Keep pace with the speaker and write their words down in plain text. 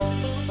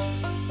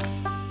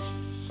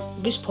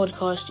this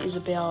podcast is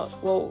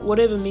about, well,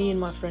 whatever me and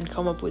my friend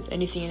come up with,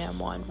 anything in our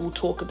mind, we'll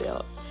talk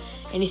about.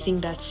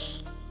 Anything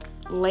that's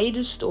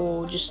latest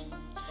or just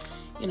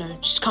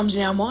comes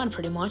in our mind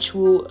pretty much.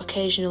 We'll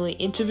occasionally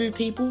interview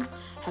people,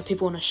 have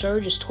people on a show,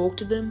 just talk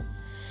to them,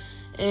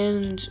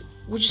 and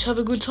we'll just have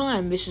a good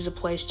time. This is a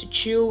place to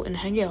chill and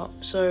hang out,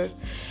 so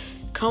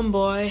come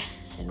by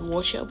and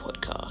watch our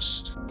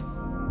podcast.